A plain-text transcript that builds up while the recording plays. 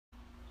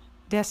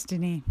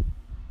destiny.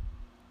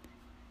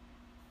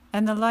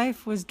 And the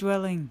life was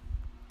dwelling,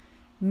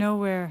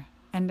 nowhere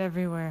and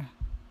everywhere.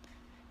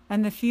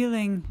 And the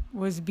feeling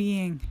was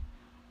being,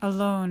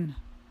 alone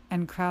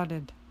and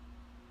crowded.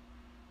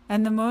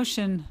 And the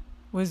motion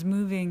was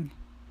moving,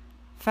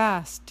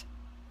 fast,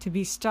 to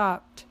be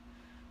stopped,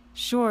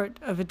 short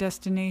of a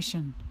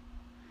destination,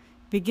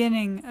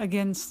 beginning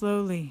again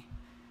slowly,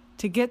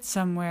 to get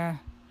somewhere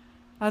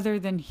other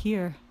than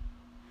here,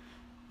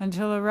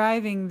 until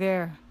arriving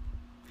there,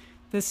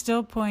 the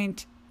still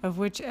point of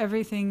which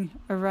everything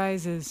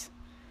arises,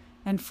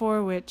 and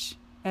for which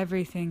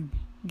everything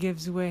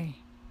gives way.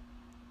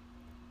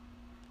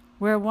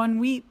 Where one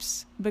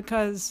weeps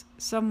because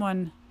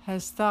someone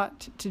has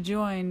thought to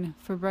join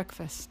for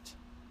breakfast.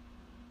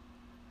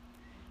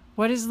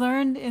 What is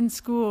learned in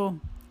school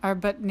are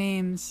but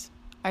names,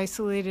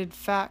 isolated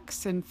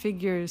facts and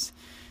figures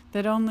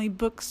that only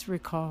books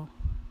recall.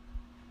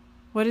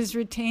 What is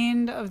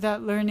retained of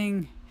that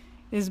learning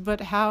is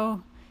but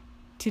how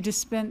to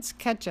dispense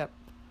ketchup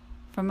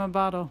from a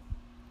bottle,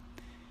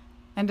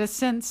 and a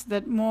sense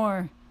that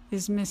more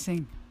is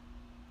missing,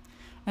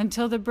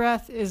 until the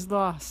breath is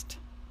lost,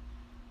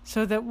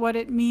 so that what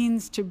it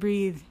means to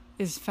breathe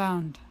is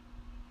found.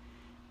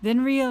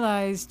 Then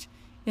realized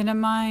in a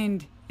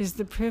mind is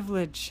the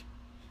privilege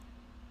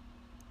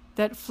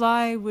that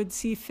fly would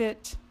see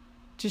fit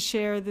to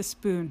share the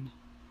spoon.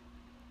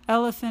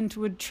 Elephant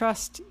would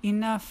trust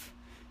enough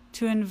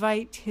to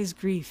invite his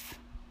grief,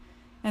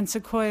 and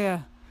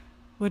sequoia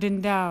would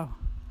endow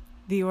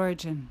the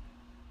origin.